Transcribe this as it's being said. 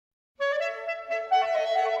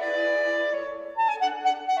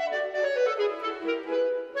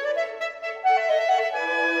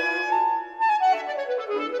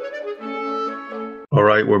All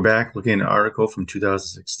right, we're back looking at an article from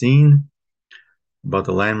 2016 about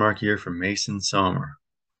the landmark year for Mason Selmer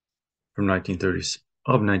from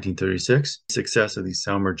 1936, success of the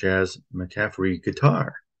Selmer Jazz McCaffrey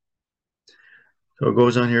guitar. So it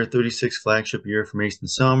goes on here, 36 flagship year for Mason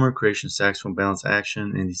Selmer, creation of saxophone balance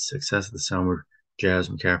action, and the success of the Selmer Jazz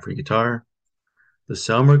McCaffrey guitar. The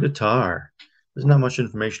Selmer guitar. There's not much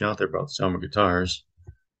information out there about Selmer guitars,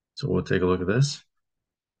 so we'll take a look at this.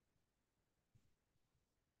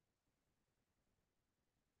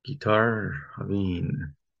 Guitar,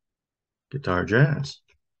 guitar jazz.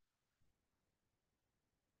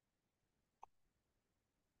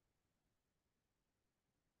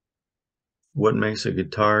 What makes a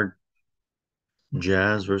guitar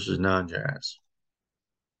jazz versus non-jazz?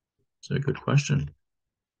 It's a good question.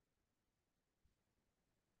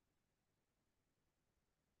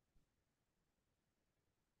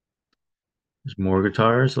 There's more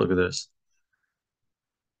guitars. Look at this.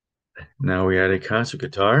 Now we add a concert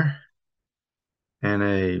guitar and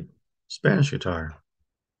a Spanish guitar.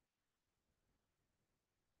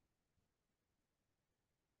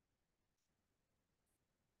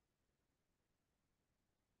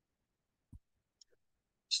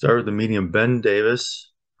 Start with the medium Ben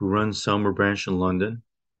Davis, who runs Selmer branch in London.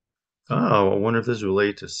 Oh, I wonder if this is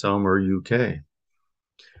related to Selmer, UK.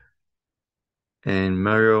 And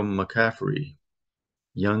Mario McCaffrey,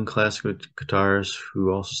 young classical guitarist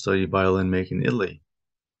who also studied violin making in Italy.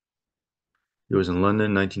 He was in London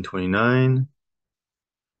in 1929,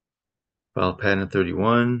 filed patent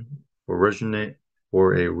 31 for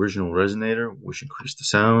a original resonator, which increased the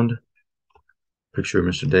sound. Picture of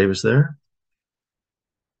Mr. Davis there.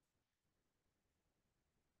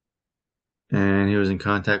 And he was in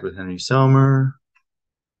contact with Henry Selmer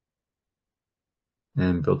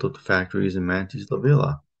and built up the factories in Mantis La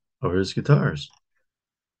Villa of his guitars.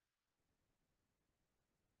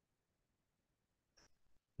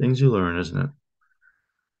 Things you learn, isn't it?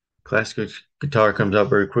 Classical guitar comes out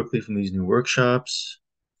very quickly from these new workshops.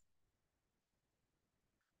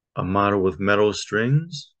 A model with metal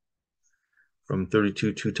strings. From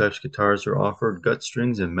 32 two-types guitars are offered, gut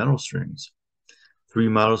strings and metal strings. 3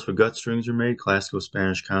 models for gut strings are made, classical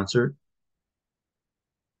Spanish concert.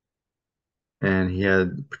 And he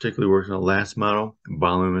had particularly worked on the last model,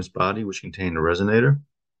 voluminous body, which contained a resonator.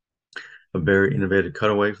 A very innovative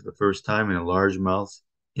cutaway for the first time in a large mouth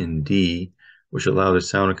in D, which allowed the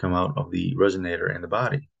sound to come out of the resonator and the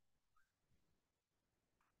body.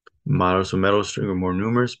 Models for metal string are more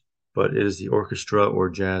numerous, but it is the orchestra or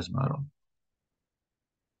jazz model.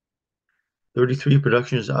 33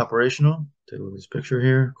 production is operational. Take a look at this picture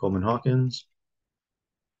here, Coleman Hawkins.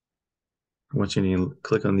 Once again, you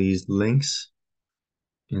click on these links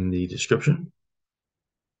in the description.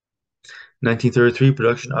 1933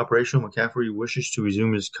 production operational. McCaffrey wishes to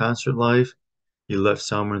resume his concert life. He left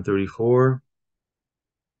Selmer in 34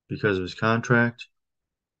 because of his contract.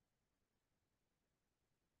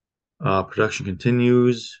 Production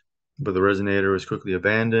continues, but the resonator was quickly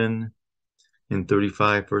abandoned. In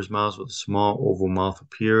 35, first models with a small oval mouth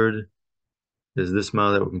appeared. There's this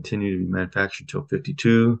model that will continue to be manufactured until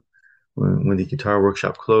 52, when the guitar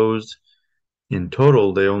workshop closed. In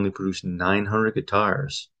total, they only produced 900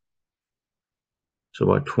 guitars. So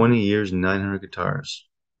about 20 years and 900 guitars.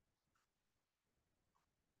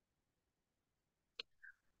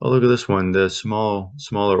 Oh, look at this one, the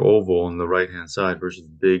smaller oval on the right-hand side versus the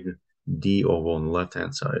big D oval on the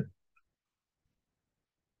left-hand side.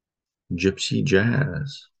 Gypsy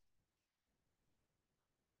Jazz.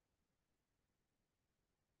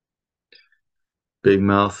 Big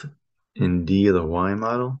mouth in D of the Y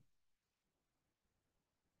model.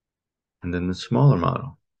 And then the smaller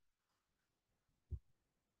model.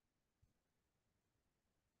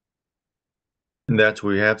 And that's what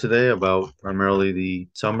we have today about primarily the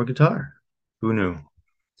Selmer guitar. Who knew?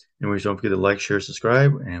 Anyways, don't forget to like, share,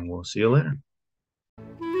 subscribe, and we'll see you later.